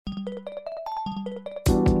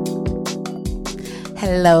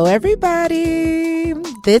Hello, everybody.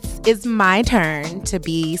 This is my turn to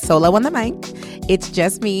be solo on the mic. It's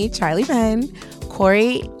just me, Charlie Penn.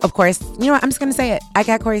 Corey, of course, you know what? I'm just going to say it. I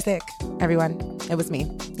got Corey sick, everyone. It was me.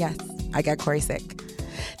 Yes, I got Corey sick.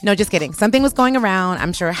 No, just kidding. Something was going around.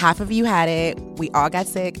 I'm sure half of you had it. We all got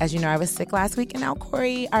sick. As you know, I was sick last week. And now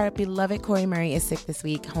Corey, our beloved Corey Murray, is sick this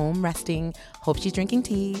week. Home resting. Hope she's drinking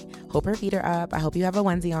tea. Hope her feet are up. I hope you have a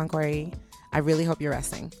onesie on, Corey. I really hope you're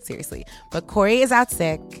resting. Seriously. But Corey is out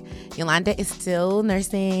sick. Yolanda is still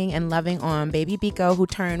nursing and loving on baby Biko, who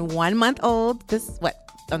turned 1 month old.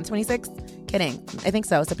 On 26th? Kidding. I think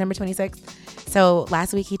so. September 26th. So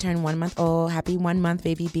last week he turned 1 month old. Happy 1 month,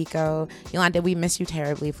 baby Biko. Yolanda, we miss you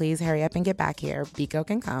terribly. Please hurry up and get back here. Biko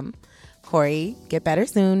can come. Corey, get better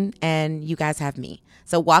soon. And you guys have me.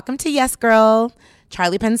 So welcome to Yes Girl,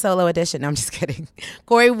 Charlie Penn Solo edition. No, I'm just kidding.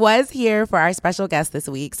 Corey was here for our special guest this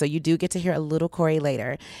week, so you do get to hear a little Corey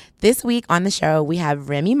later. This week on the show, we have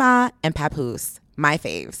Remy Ma and Papoose, my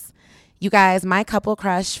faves. You guys, my couple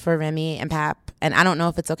crush for Remy and Pap, and I don't know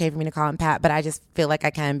if it's okay for me to call him Pap, but I just feel like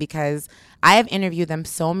I can because I have interviewed them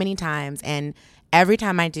so many times, and every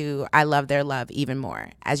time I do, I love their love even more.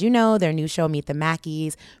 As you know, their new show, Meet the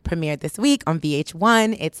Mackies, premiered this week on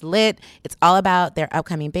VH1. It's lit. It's all about their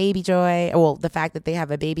upcoming baby joy. Well, the fact that they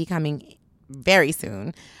have a baby coming very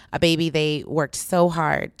soon, a baby they worked so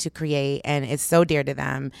hard to create and it's so dear to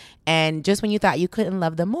them. And just when you thought you couldn't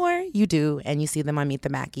love them more, you do, and you see them on Meet the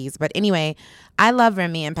Mackies. But anyway, I love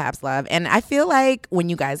Remy and Pap's love, and I feel like when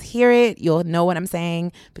you guys hear it, you'll know what I'm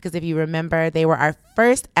saying, because if you remember, they were our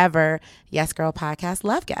first ever Yes Girl Podcast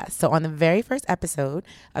love guests. So on the very first episode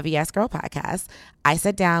of Yes Girl Podcast, I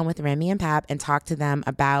sat down with Remy and Pap and talked to them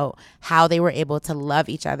about how they were able to love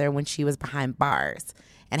each other when she was behind bars,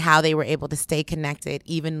 and how they were able to stay connected,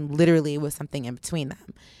 even literally with something in between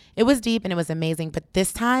them. It was deep and it was amazing, but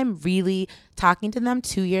this time really talking to them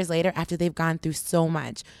 2 years later after they've gone through so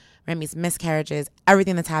much, Remy's miscarriages,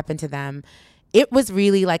 everything that's happened to them, it was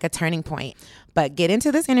really like a turning point. But get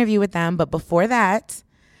into this interview with them, but before that,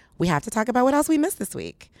 we have to talk about what else we missed this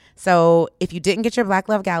week. So if you didn't get your Black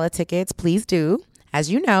Love Gala tickets, please do. As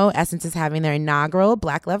you know, Essence is having their inaugural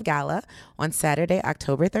Black Love Gala on Saturday,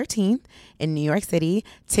 October 13th in New York City.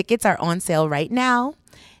 Tickets are on sale right now.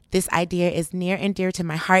 This idea is near and dear to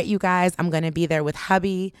my heart, you guys. I'm going to be there with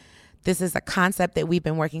hubby. This is a concept that we've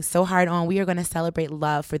been working so hard on. We are going to celebrate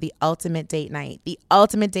love for the ultimate date night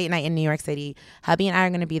in New York City. Hubby and I are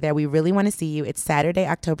going to be there. We really want to see you. It's Saturday,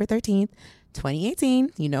 October 13th,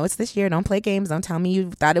 2018. You know it's this year. Don't play games. Don't tell me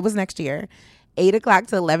you thought it was next year. 8 o'clock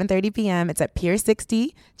to 11:30 p.m. It's at Pier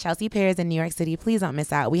 60, Chelsea Piers in New York City. Please don't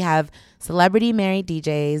miss out. We have celebrity married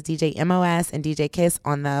DJs, DJ MOS and DJ Kiss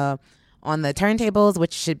on the turntables,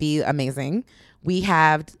 which should be amazing. We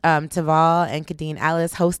have Taval and Kadeen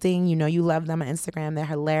Alice hosting. You know you love them on Instagram. They're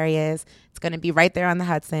hilarious. It's going to be right there on the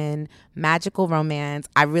Hudson. Magical romance.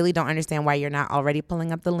 I really don't understand why you're not already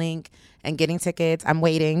pulling up the link and getting tickets. I'm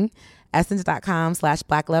waiting.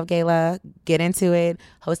 Essence.com/BlackLoveGala. Get into it.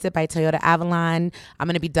 Hosted by Toyota Avalon. I'm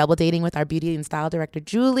going to be double dating with our beauty and style director,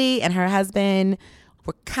 Julie, and her husband.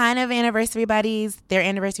 We're kind of anniversary buddies. Their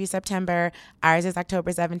anniversary is September. Ours is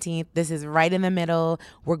October 17th. This is right in the middle.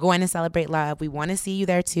 We're going to celebrate love. We want to see you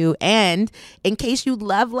there too. And in case you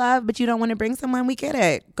love love, but you don't want to bring someone, we get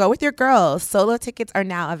it. Go with your girls. Solo tickets are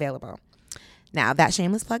now available. Now, that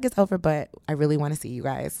shameless plug is over, but I really want to see you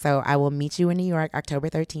guys. So I will meet you in New York, October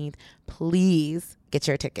 13th. Please get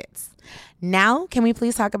your tickets. Now, can we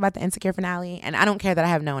please talk about the Insecure finale? And I don't care that I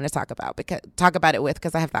have no one to talk about it with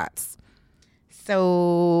because I have thoughts.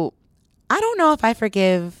 So I don't know if I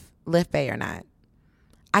forgive Lift Bay or not.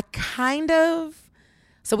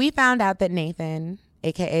 So we found out that Nathan,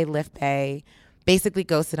 a.k.a. Lift Bay, basically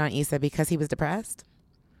ghosted on Issa because he was depressed.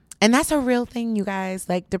 And that's a real thing, you guys.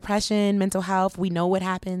 Like depression, mental health, we know what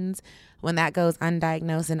happens when that goes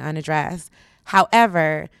undiagnosed and unaddressed.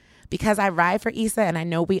 However, because I ride for Issa and I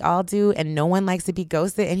know we all do, and no one likes to be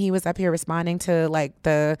ghosted, and he was up here responding to like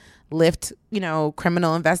the Lyft,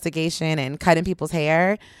 criminal investigation and cutting people's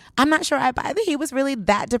hair, I'm not sure I buy that he was really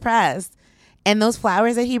that depressed. And those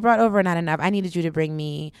flowers that he brought over are not enough. I needed you to bring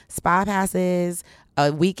me spa passes,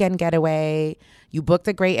 a weekend getaway. You booked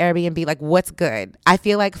a great Airbnb. Like, what's good? I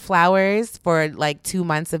feel like flowers for like 2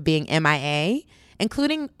 months of being MIA,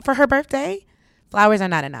 including for her birthday, flowers are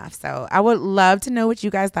not enough. So I would love to know what you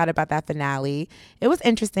guys thought about that finale. It was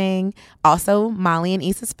interesting. Also, Molly and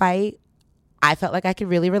Issa's fight, I felt like I could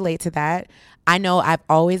really relate to that. I know I've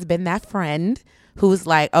always been that friend who's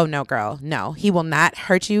like, oh, no, girl, no. He will not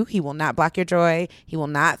hurt you. He will not block your joy. He will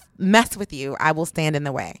not mess with you. I will stand in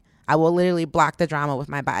the way. I will literally block the drama with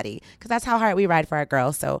my body because that's how hard we ride for our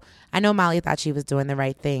girls. So I know Molly thought she was doing the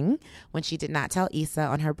right thing when she did not tell Issa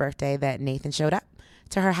on her birthday that Nathan showed up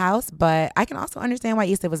to her house. But I can also understand why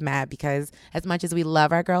Issa was mad, because as much as we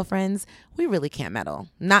love our girlfriends, we really can't meddle.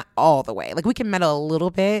 Not all the way. Like, we can meddle a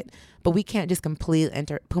little bit, but we can't just completely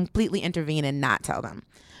intervene and not tell them.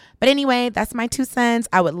 But anyway, that's my 2 cents.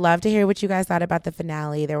 I would love to hear what you guys thought about the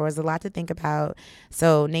finale. There was a lot to think about.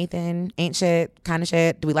 So Nathan ain't shit, kind of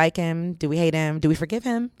shit. Do we like him? Do we hate him? Do we forgive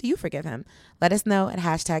him? Do you forgive him? Let us know at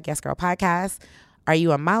 #YesGirlPodcast. Are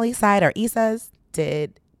you on Molly's side or Issa's?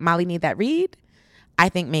 Did Molly need that read? I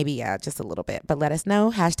think maybe, yeah, just a little bit. But let us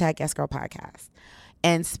know, #YesGirlPodcast.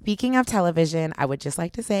 And speaking of television, I would just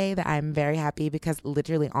like to say that I'm very happy because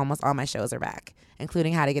literally almost all my shows are back,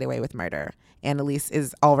 including How to Get Away with Murder. Annalise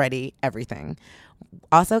is already everything.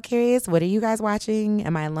 Also curious, what are you guys watching?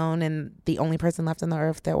 Am I alone and the only person left on the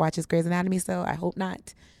earth that watches Grey's Anatomy still? I hope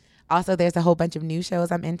not. Also, there's a whole bunch of new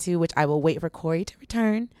shows I'm into, which I will wait for Corey to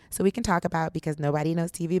return so we can talk about, because nobody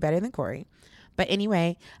knows TV better than Corey. But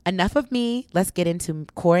anyway, enough of me. Let's get into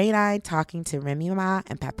Corey and I talking to Remy Ma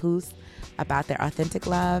and Papoose about their authentic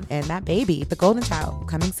love and that baby, the golden child,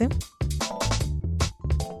 coming soon.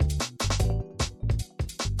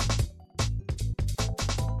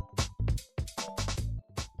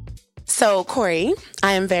 So, Corey,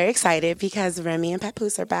 I am very excited because Remy and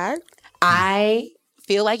Papoose are back. I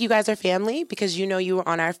feel like you guys are family because you were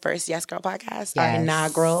on our first Yes Girl podcast, our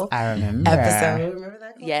inaugural episode. Remember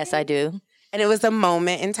that, Corey? Yes, I do. And it was a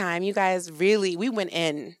moment in time. You guys we went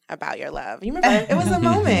in about your love. You remember? It was a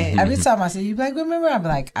moment. Every time I say, you like, remember? I'm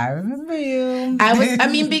like, I remember you.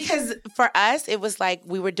 Because for us, it was like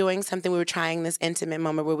we were doing something. We were trying this intimate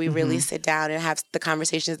moment where we really sit down and have the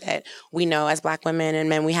conversations that we know as Black women and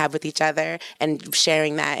men we have with each other, and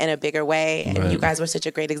sharing that in a bigger way. And you guys were such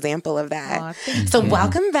a great example of that. So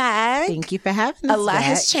welcome back. Thank you for having us. A lot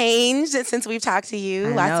has changed since we've talked to you.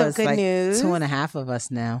 Lots of good news. 2.5 of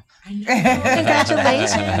us now. I know.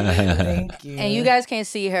 Congratulations. Thank you. And you guys can't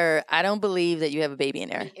see her. I don't believe that you have a baby in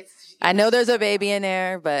there. I know there's a baby in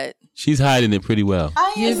there, but she's hiding it pretty well.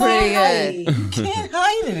 You're pretty good. You can't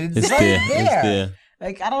hide it. It's right there. It's there.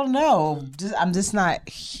 Like, I don't know. I'm just not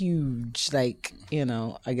huge. Like,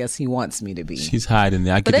 I guess he wants me to be. She's hiding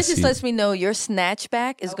there. But that just lets me know your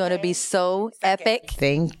snatchback is going to be so epic.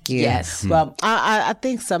 Thank you. Yes. Well, I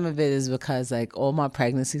think some of it is because, like, all my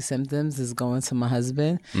pregnancy symptoms is going to my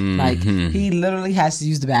husband. Mm-hmm. Like, he literally has to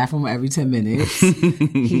use the bathroom every 10 minutes.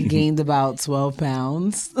 He gained about 12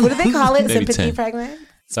 pounds. What do they call it? Sympathy 10. pregnant?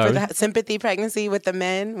 Sorry? For the sympathy pregnancy with the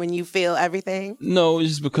men when you feel everything? No,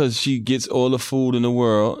 it's just because she gets all the food in the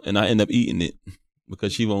world and I end up eating it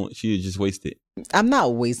because she'll just waste it. I'm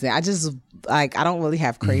not wasting it. I just, I don't really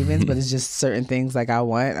have cravings, but it's just certain things like I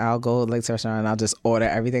want. I'll go to a restaurant and I'll just order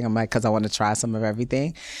everything. I'm like, because I want to try some of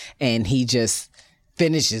everything. And he just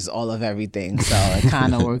finishes all of everything. So it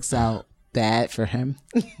kind of works out bad for him.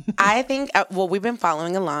 I think, we've been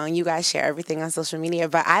following along. You guys share everything on social media.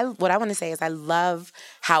 But what I want to say is I love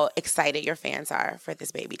how excited your fans are for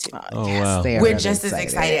this baby too. Wow. We're just as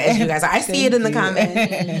excited as you guys are. I see it in the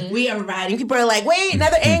comments. We are riding. People are like, wait,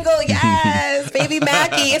 another angle. Yes, baby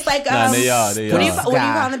Mackie. It's like, they are. What do you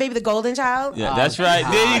call the baby? The golden child? Yeah, that's right.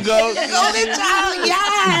 There you go. The golden child,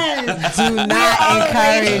 yes. Do not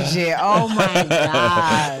encourage it. Oh my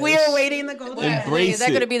God. We are waiting the golden child. Embrace Is that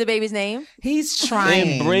going to be the baby's name? He's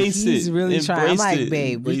trying. Embrace it. He's really trying. I'm like, it.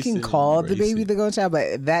 babe, we can Embrace call the Embrace baby it. the golden child,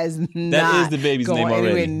 but that is not That is the baby's going name already.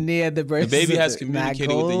 anywhere near the birth. The baby has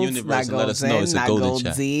communicated with the universe and let us know it's a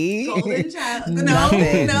golden child. Golden child.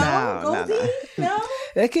 Nothing. No. No.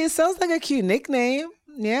 That kid sounds like a cute nickname.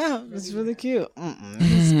 Yeah, it's really cute.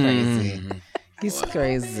 He's crazy. He's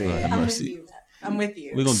crazy. I'm with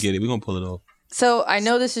you. We're going to get it. We're going to pull it off. So I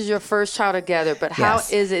know this is your first child together, but how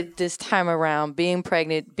is it this time around, being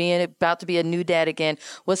pregnant, being about to be a new dad again?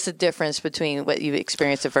 What's the difference between what you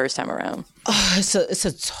experienced the first time around? It's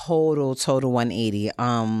a total 180.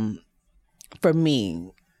 For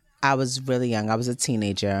me, I was really young. I was a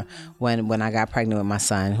teenager when I got pregnant with my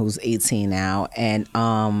son, who's 18 now, and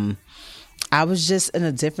I was just in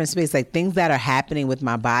a different space. Like, things that are happening with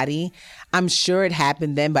my body, I'm sure it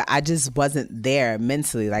happened then, but I just wasn't there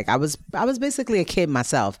mentally. Like, I was basically a kid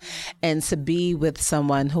myself. And to be with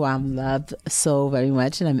someone who I love so very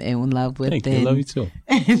much, and I'm in love with. Thank you. I love you too.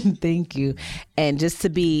 Thank you. And just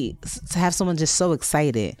to have someone just so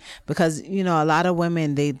excited, because, a lot of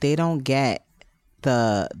women, they don't get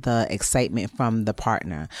the excitement from the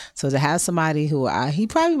partner. So to have somebody who he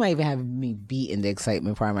probably might even have me beating the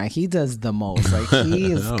excitement part. Like he does the most. Like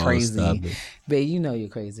he is crazy. But you know you're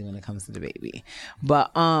crazy when it comes to the baby.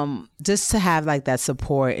 But just to have like that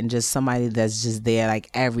support and just somebody that's just there, like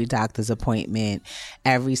every doctor's appointment,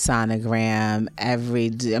 every sonogram,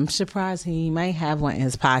 I'm surprised he might have one in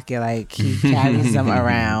his pocket. Like he carries them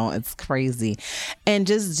around. It's crazy. And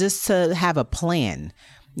just to have a plan.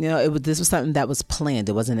 You know, this was something that was planned.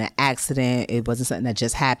 It wasn't an accident. It wasn't something that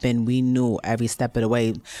just happened. We knew every step of the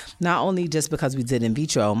way, not only just because we did in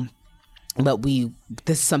vitro, but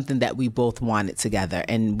this is something that we both wanted together.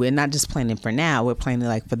 And we're not just planning for now, we're planning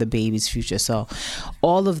like for the baby's future. So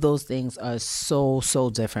all of those things are so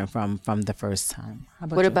different from the first time.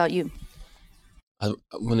 What about you?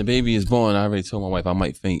 When the baby is born, I already told my wife I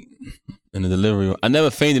might faint in the delivery. I never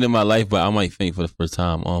fainted in my life, but I might faint for the first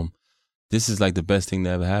time. This is like the best thing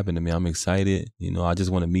that ever happened to me. I'm excited. You know, I just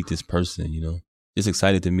want to meet this person, you know. Just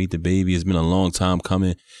excited to meet the baby. It's been a long time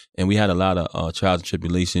coming. And we had a lot of trials and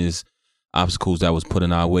tribulations, obstacles that was put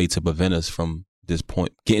in our way to prevent us from this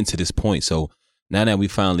point, getting to this point. So now that we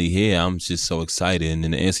finally here, I'm just so excited. And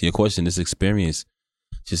then to answer your question, this experience,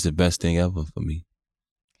 just the best thing ever for me.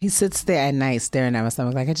 He sits there at night staring at my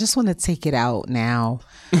stomach like, I just want to take it out now.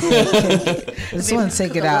 I just want to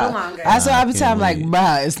take it out. That's why every time I'm like,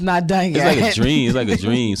 bruh, it's not done yet. It's like a dream. It's like a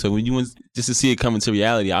dream. So when you want just to see it come into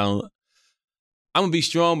reality, I'm going to be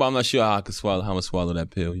strong, but I'm not sure how I'm going to swallow that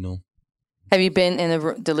pill, you know. Have you been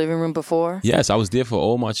in the living room before? Yes, I was there for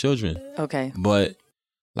all my children. Okay. But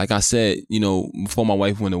like I said, you know, before my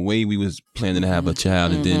wife went away, we was planning to have a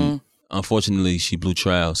child. And then, unfortunately, she blew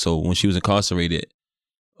trial. So when she was incarcerated,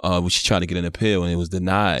 she tried to get an appeal and it was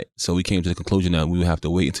denied. So we came to the conclusion that we would have to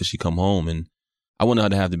wait until she come home. And I wanted her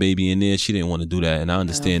to have the baby in there. She didn't want to do that. And I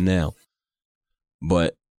understand now.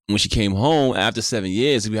 But when she came home after 7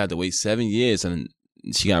 years, we had to wait 7 years and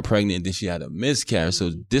she got pregnant and then she had a miscarriage.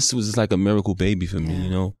 So this was just like a miracle baby for me, you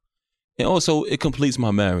know? And also it completes my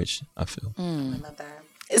marriage, I feel. I love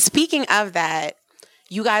that. Speaking of that,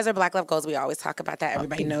 you guys are Black Love Goals. We always talk about that.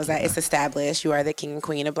 Everybody knows that. It's established. You are the king and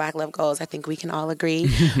queen of Black Love Goals. I think we can all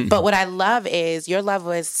agree. But what I love is your love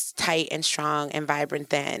was tight and strong and vibrant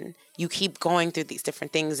then. You keep going through these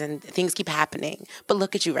different things and things keep happening. But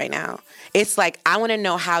look at you right now. It's like, I want to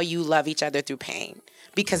know how you love each other through pain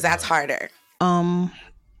because that's harder.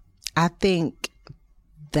 I think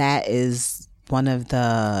that is one of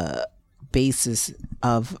the basis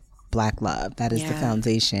of Black love. That is the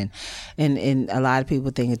foundation. And a lot of people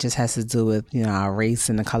think it just has to do with, you know, our race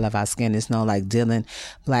and the color of our skin. It's no like dealing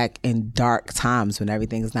Black in dark times when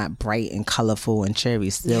everything is not bright and colorful and cheery,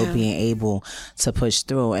 still being able to push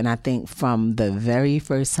through. And I think from the very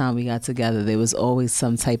first time we got together, there was always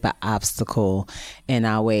some type of obstacle in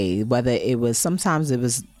our way. Whether sometimes it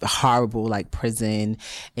was horrible, like prison,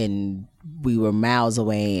 and we were miles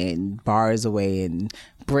away and bars away and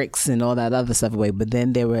bricks and all that other stuff away. But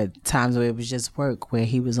then there were times where it was just work, where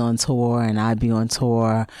he was on tour and I'd be on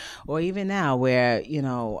tour, or even now where, you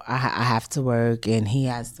know, I have to work and he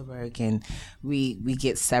has to work and we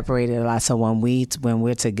get separated a lot. So when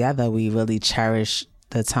we're together, we really cherish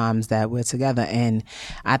the times that we're together. And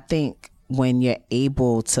I think when you're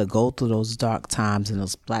able to go through those dark times and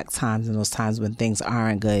those Black times and those times when things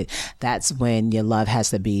aren't good, that's when your love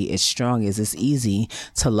has to be as strong as it's easy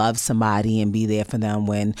to love somebody and be there for them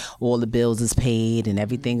when all the bills is paid and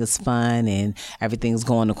everything is fun and everything's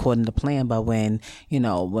going according to plan. But when, you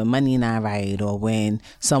know, when money not right, or when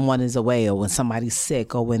someone is away, or when somebody's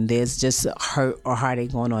sick, or when there's just hurt or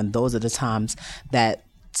heartache going on, those are the times that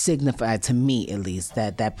signify, to me at least,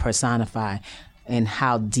 that personify and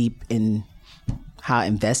how deep and how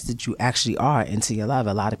invested you actually are into your love.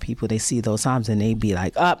 A lot of people, they see those times and they be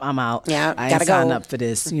like, I'm out. Yeah, I ain't signed up for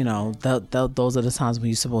this. You know, those are the times when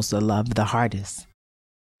you're supposed to love the hardest.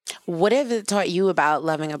 What have it taught you about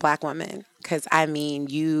loving a Black woman? Because, I mean,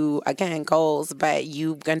 you, again, goals, but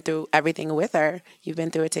you've gone through everything with her. You've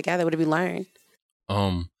been through it together. What have you learned?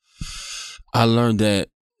 I learned that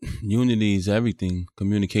unity is everything.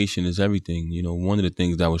 Communication is everything. You know, one of the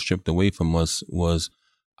things that was stripped away from us was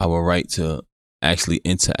our right to actually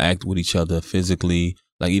interact with each other physically.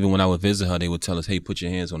 Like even when I would visit her, they would tell us, hey, put your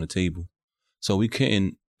hands on the table. So we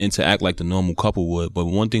couldn't interact like the normal couple would. But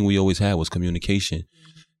one thing we always had was communication.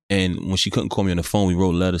 And when she couldn't call me on the phone, we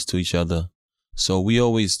wrote letters to each other. So we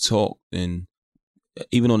always talked. And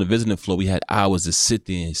even on the visiting floor, we had hours to sit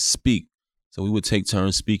there and speak. So we would take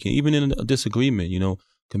turns speaking, even in a disagreement. You know,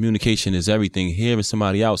 communication is everything. Hearing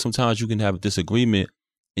somebody out. Sometimes you can have a disagreement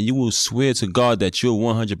and you will swear to God that you're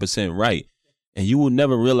 100% right. And you will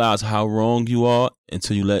never realize how wrong you are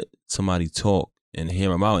until you let somebody talk and hear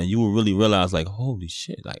them out, and you will really realize, like, holy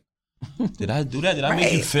shit, like, did I do that? Did I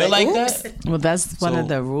make you feel like that? Well, that's one of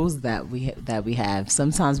the rules that we have.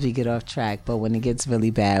 Sometimes we get off track, but when it gets really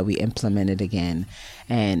bad, we implement it again.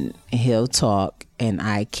 And he'll talk, and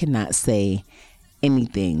I cannot say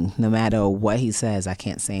anything. No matter what he says, I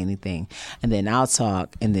can't say anything. And then I'll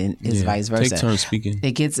talk, and then it's vice versa. Take turns speaking.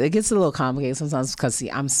 It gets a little complicated sometimes because,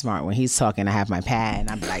 see, I'm smart. When he's talking, I have my pad,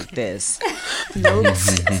 and I'm like this.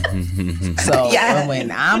 Notes. So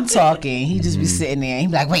when I'm talking, he just be sitting there, and he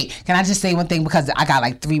be like, wait, can I just say one thing? Because I got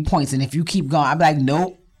like 3 points, and if you keep going, I'm like,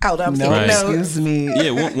 nope. Excuse me.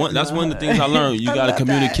 Yeah, that's one of the things I learned. You got to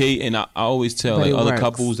communicate, and I always tell like other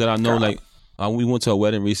couples that I know, like, we went to a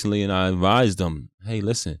wedding recently, and I advised them, hey,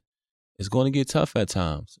 listen, it's going to get tough at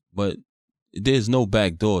times, but there's no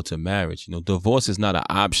back door to marriage. You know, divorce is not an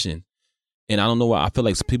option. And I don't know why I feel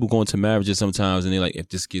like people go into marriages sometimes and they're like, if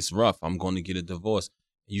this gets rough, I'm going to get a divorce.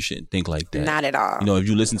 You shouldn't think like that. Not at all. You know, if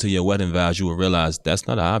you listen to your wedding vows, you will realize that's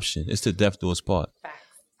not an option. It's the death do us part.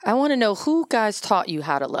 I want to know who guys taught you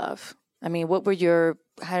how to love. I mean,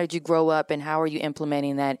 how did you grow up, and how are you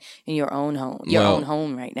implementing that in your own home, own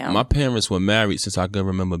home right now? My parents were married since I could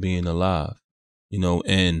remember being alive, you know,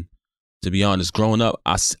 and to be honest, growing up,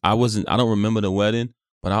 I don't remember the wedding,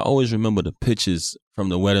 but I always remember the pictures from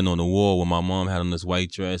the wedding on the wall when my mom had on this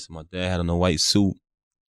white dress and my dad had on a white suit.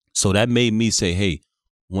 So that made me say, hey,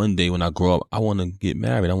 one day when I grow up, I want to get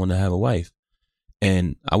married. I want to have a wife.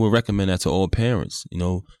 And I would recommend that to all parents. You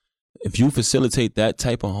know, if you facilitate that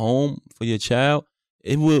type of home for your child,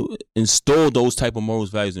 it will install those type of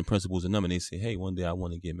morals, values, and principles in them. And they say, hey, one day I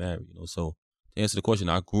want to get married. You know, so to answer the question,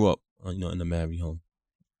 I grew up, in a married home.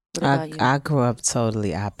 I grew up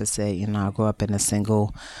totally opposite. You know, I grew up in a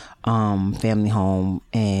single family home,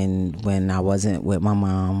 and when I wasn't with my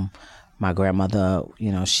mom, my grandmother,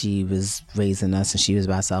 you know, she was raising us and she was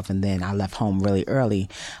by herself, and then I left home really early.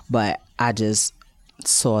 But I just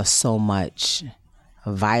saw so much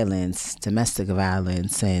violence, domestic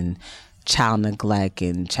violence, and child neglect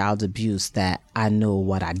and child abuse that I knew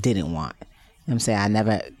what I didn't want. You know what I'm saying? I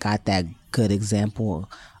never got that good example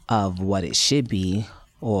of what it should be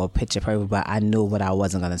or picture perfect, but I knew what I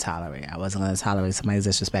wasn't going to tolerate. I wasn't going to tolerate somebody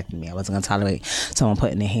disrespecting me. I wasn't going to tolerate someone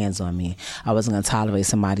putting their hands on me. I wasn't going to tolerate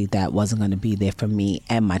somebody that wasn't going to be there for me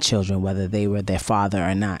and my children, whether they were their father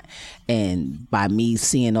or not. And by me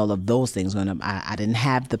seeing all of those things on them, I didn't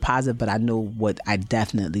have the positive, but I knew what I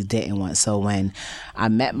definitely didn't want. So when I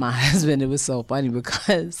met my husband, it was so funny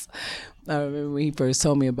because I remember when he first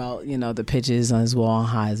told me about, you know, the pictures on his wall,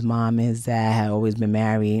 how his mom and his dad had always been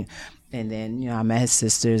married. And then, you know, I met his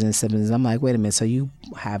sisters and siblings. I'm like, wait a minute, so you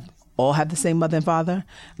all have the same mother and father?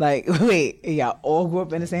 Like, wait, y'all all grew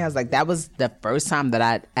up in the same house? Like, that was the first time that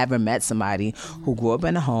I'd ever met somebody who grew up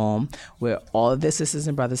in a home where all of their sisters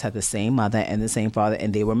and brothers had the same mother and the same father,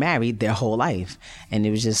 and they were married their whole life. And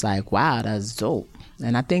it was just like, wow, that's dope.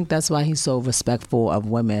 And I think that's why he's so respectful of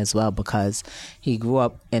women as well, because he grew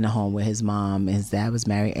up in a home where his mom and his dad was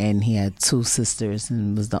married, and he had 2 sisters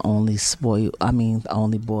and was the only boy. I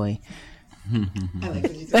like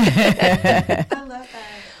what you said. I love that.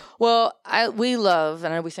 Well, we love,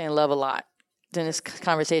 and I know we're saying love a lot in this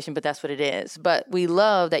conversation, but that's what it is. But we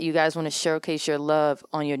love that you guys want to showcase your love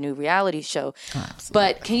on your new reality show. Absolutely.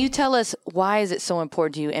 But can you tell us, why is it so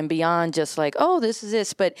important to you, and beyond just like, oh, this is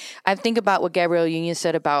this? But I think about what Gabrielle Union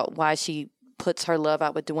said about why she puts her love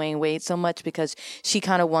out with Dwayne Wade so much, because she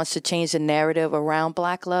kind of wants to change the narrative around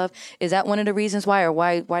Black love. Is that one of the reasons why, or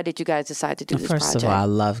why did you guys decide to do this project? First of all, I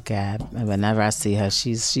love Gab, and whenever I see her,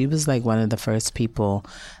 she was like one of the first people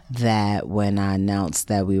that when I announced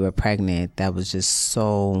that we were pregnant, that was just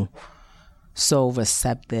so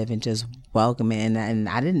receptive and just welcoming. And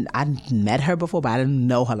I met her before, but I didn't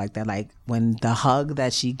know her like that. Like when the hug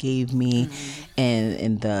that she gave me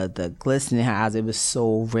and the glisten in her eyes, it was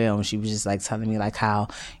so real. And she was just like telling me like how,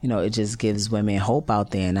 you know, it just gives women hope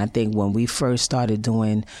out there. And I think when we first started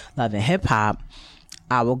doing Love and Hip Hop,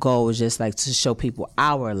 our goal was just like to show people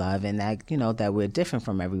our love and that, you know, that we're different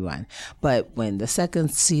from everyone. But when the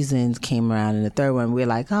second season came around and the third one, we were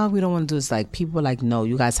like, oh, we don't want to do this. Like, people were like, no,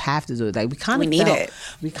 you guys have to do it. Like,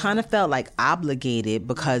 we kind of felt like obligated,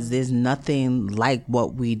 because there's nothing like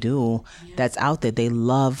what we do that's out there. They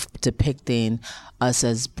love depicting us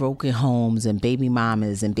as broken homes and baby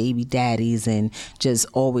mamas and baby daddies and just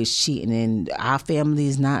always cheating. And our family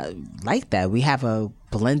is not like that. We have a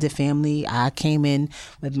blended family. I came in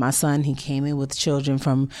with my son. He came in with children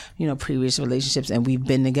from, previous relationships, and we've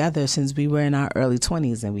been together since we were in our early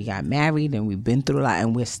 20s, and we got married, and we've been through a lot,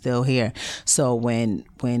 and we're still here. So when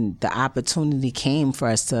the opportunity came for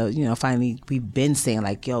us to, finally, we've been saying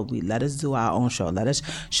like, yo, let us do our own show. Let us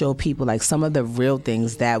show people like some of the real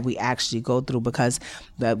things that we actually go through, because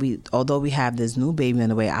although we have this new baby in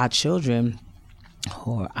the way, our children,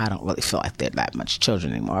 or I don't really feel like they're that much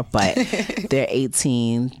children anymore, but they're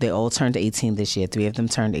 18. They all turned 18 this year. 3 of them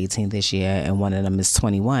turned 18 this year, and one of them is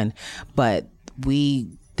 21. But we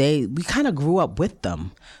kind of grew up with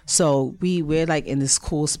them. So we're like in this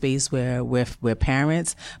cool space where we're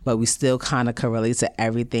parents, but we still kind of can relate to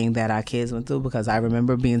everything that our kids went through, because I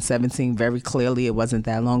remember being 17 very clearly. It wasn't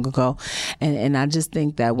that long ago. And I just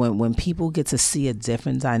think that when people get to see a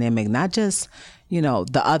different dynamic, not just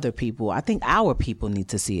the other people, I think our people need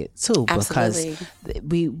to see it too. Absolutely.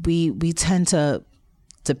 Because we tend to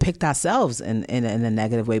depict ourselves in a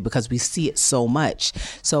negative way because we see it so much.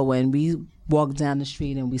 So when we walk down the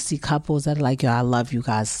street and we see couples that are like, yo, I love you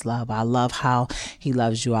guys' love. I love how he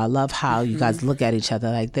loves you. I love how you guys look at each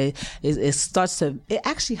other. Like it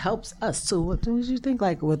actually helps us too. What do you think?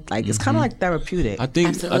 It's kind of like therapeutic. I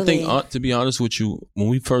think to be honest with you, when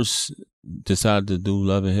we first decided to do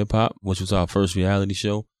Love and Hip Hop, which was our first reality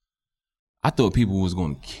show, I thought people was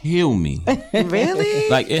going to kill me. Really?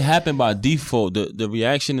 Like, it happened by default. The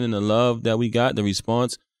reaction and the love that we got, the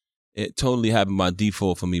response, it totally happened by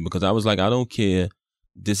default for me, because I was like, I don't care.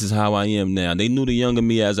 This is how I am now. They knew the younger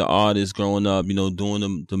me as an artist growing up,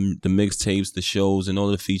 doing the mixtapes, the shows, and all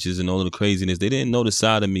the features and all the craziness. They didn't know the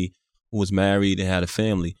side of me who was married and had a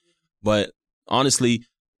family. But honestly,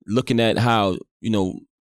 looking at how,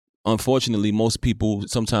 unfortunately, most people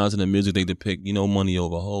sometimes in the music, they depict, money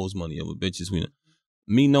over hoes, money over bitches.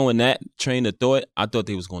 Me knowing that train of thought, I thought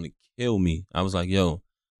they was going to kill me. I was like, yo,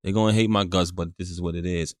 they're going to hate my guts, but this is what it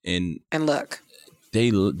is. And look,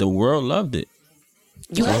 the world loved it.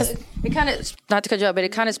 You guys, it kind of, not to cut you off, but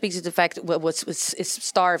it kind of speaks to the fact that it's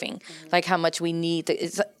starving, like how much we need.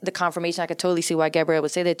 It's the confirmation. I could totally see why Gabrielle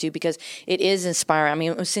would say that too, because it is inspiring. I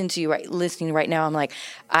mean, I'm listening to you, listening right now. I'm like,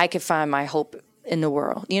 I could find my hope in the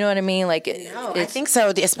world. You know what I mean? Like, I think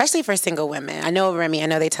so, especially for single women. I know, Remy,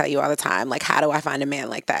 they tell you all the time, like, how do I find a man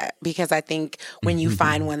like that? Because I think when you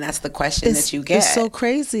find one, that's the question that you get. It's so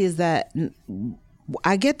crazy is that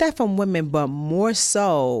I get that from women, but more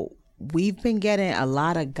so, we've been getting a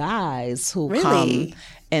lot of guys who come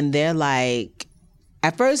and they're like,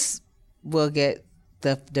 at first we'll get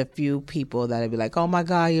the few people that'll be like, oh my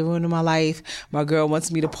God, you're ruining my life. My girl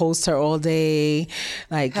wants me to post her all day.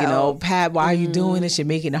 Like, Pat, why are you doing this? You're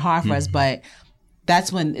making it hard for us. But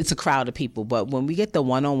that's when it's a crowd of people. But when we get the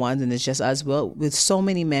one-on-ones and it's just us, with so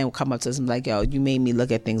many men who come up to us and be like, yo, you made me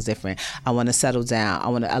look at things different. I want to settle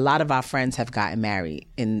down. A lot of our friends have gotten married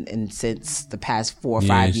and since the past 4 or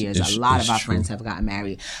 5 years. A lot of our friends have gotten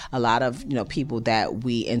married. A lot of people that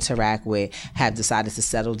we interact with have decided to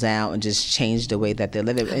settle down and just change the way that they're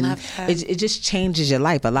living. And it just changes your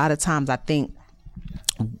life. A lot of times I think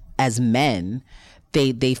as men,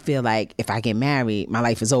 they feel like if I get married, my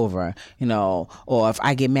life is over, or if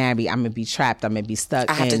I get married, I'm going to be trapped, I'm going to be stuck.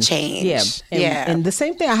 I have to change. And the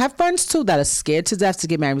same thing, I have friends too that are scared to death to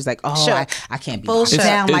get married. It's like, I can't be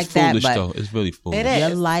down like that. Foolish, but though. It's really foolish. It is.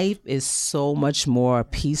 Your life is so much more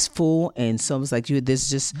peaceful, and so it's like there's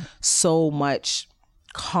just so much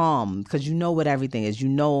calm because you know what everything is,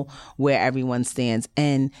 where everyone stands,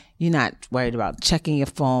 and you're not worried about checking your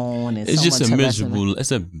phone. And it's just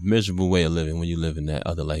it's a miserable way of living when you live in that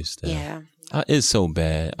other lifestyle. Yeah. It's so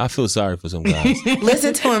bad. I feel sorry for some guys.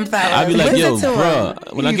 Listen to him, fellas. I be like, yo, bro,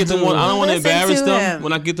 when I get them one, I don't want to embarrass them.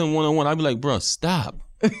 When I get them one-on-one, I be like, bro, stop.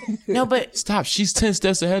 No, but stop. She's 10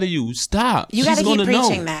 steps ahead of you. Stop. You got to keep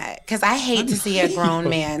preaching that, because I hate to see a grown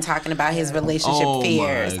man talking about his relationship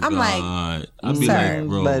fears. I'm like, I'd be like,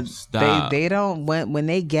 bro, but stop. They don't when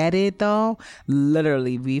they get it though.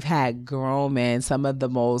 Literally, we've had grown men, some of the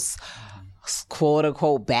most quote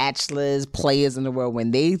unquote bachelors, players in the world, when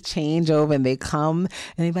they change over and they come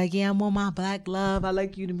and they be like, yeah, I'm on my black love, I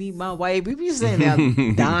like you to meet my wife. We be sitting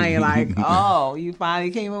there dying like, oh, you finally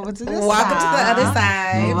came over to this welcome side. To the other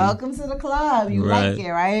side. Welcome to the club. You like it,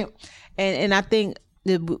 right? And I think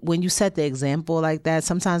when you set the example like that,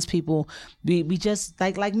 sometimes people we just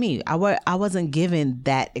like me. I wasn't given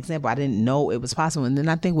that example. I didn't know it was possible. And then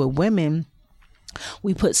I think with women,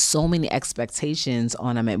 we put so many expectations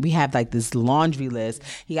on him, and we have like this laundry list.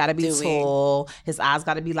 He got to be tall. His eyes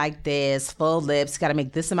got to be like this, full lips. Got to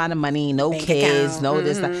make this amount of money. No bank kids. Account. No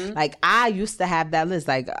this. Like I used to have that list.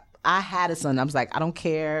 Like I had a son. I was like, I don't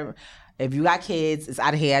care. If you got kids, it's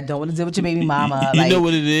out of here. I don't want to deal with your baby mama. You know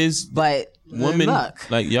what it is? But women,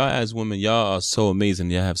 look. like y'all as women, y'all are so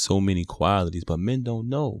amazing. Y'all have so many qualities, but men don't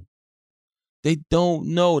know. They don't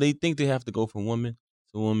know. They think they have to go from woman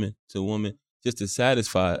to woman to woman just to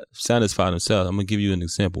satisfy themselves. I'm going to give you an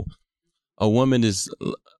example. A woman is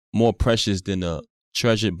more precious than a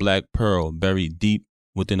treasured black pearl buried deep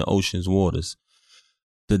within the ocean's waters.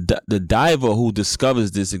 The diver who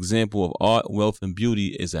discovers this example of art, wealth, and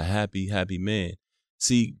beauty is a happy, happy man.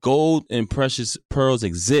 See, gold and precious pearls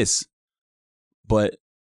exist, but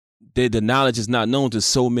the knowledge is not known to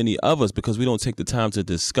so many of us because we don't take the time to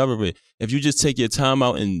discover it. If you just take your time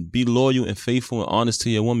out and be loyal and faithful and honest to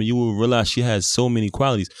your woman, you will realize she has so many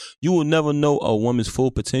qualities. You will never know a woman's full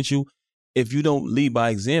potential if you don't lead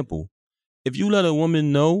by example. If you let a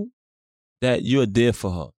woman know that you're there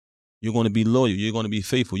for her, you're going to be loyal, you're going to be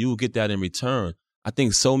faithful, you will get that in return. I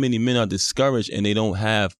think so many men are discouraged and they don't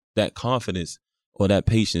have that confidence or that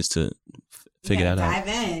patience to figure that out. Dive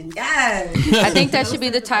in. Yes. I think that should be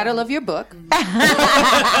the title of your book.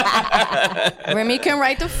 Remy can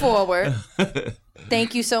write the foreword.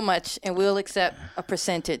 Thank you so much, and we'll accept a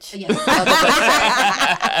percentage. Yeah.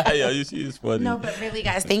 She's funny. No, but really,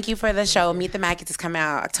 guys, thank you for the show. Meet the Mackies is coming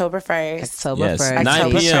out October 1st. October 1st.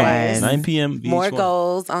 9 p.m. 1st. 9 p.m. More VH1.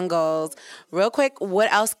 goals on goals. Real quick, what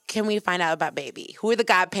else can we find out about baby? Who are the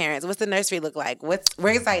godparents? What's the nursery look like? We're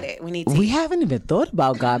excited. We need tea. We haven't even thought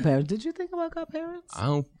about godparents. Did you think about godparents? I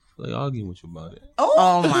don't like arguing with you about it.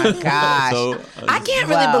 Oh my gosh. I can't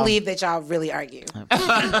really believe that y'all really argue.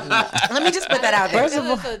 Let me just put that out there. First of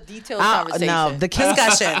all, a detailed conversation. No, the kids,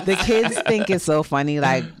 Discussion. The kids think it's so funny.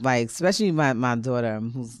 Like especially my daughter,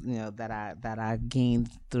 who's that I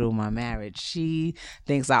gained through my marriage. She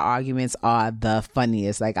thinks our arguments are the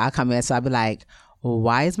funniest. Like I come in, so I be like, well,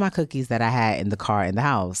 why is my cookies that I had in the car in the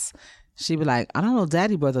house? She'd be like, I don't know,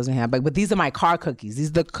 Daddy brought those in here. But these are my car cookies. These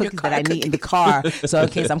are the cookies that I need in the car. So in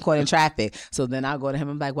case I'm caught in traffic. So then I'll go to him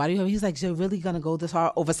and be like, why do you have? He's like, you're really going to go this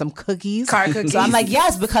hard over some cookies? Car cookies. So I'm like,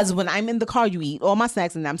 yes, because when I'm in the car, you eat all my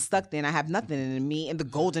snacks and I'm stuck there and I have nothing. And me and the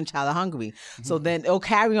golden child are hungry. So then it'll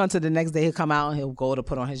carry on to the next day. He'll come out and he'll go to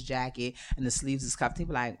put on his jacket and the sleeves is cuffed. He'll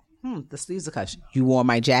be like, the sleeves are cut. You wore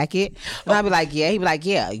my jacket? And I'd be like, yeah. He'd be like,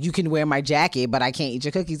 yeah, you can wear my jacket, but I can't eat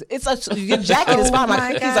your cookies. Your jacket is fine.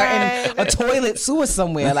 My cookies are in a toilet sewer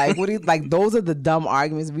somewhere. Like, what do you like? Those are the dumb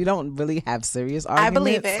arguments. We don't really have serious arguments.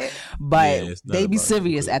 I believe it. But they be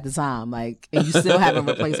serious at the time. Like, and you still haven't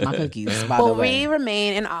replaced my cookies, by the way. We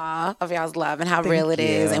remain in awe of y'all's love and how real it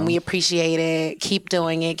is. And we appreciate it. Keep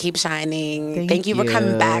doing it. Keep shining. Thank you for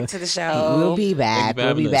coming back to the show. We'll be back.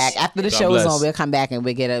 We'll be back. After the show is on, we'll come back and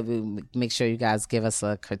we'll make sure you guys give us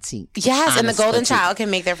a critique. Yes, and the Golden Child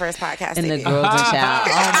can make their first podcast. And the Golden Child.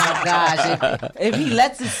 Oh my gosh. If he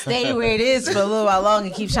lets it stay where it is for a little while longer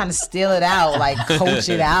and keeps trying to steal it out, like coach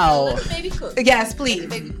it out. Yes, please.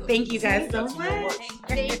 Thank you guys so much.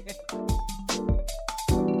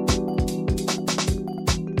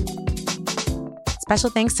 Special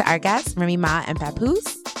thanks to our guests, Remy Ma and Papoose.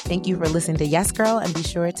 Thank you for listening to Yes Girl, and be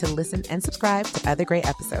sure to listen and subscribe to other great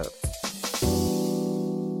episodes.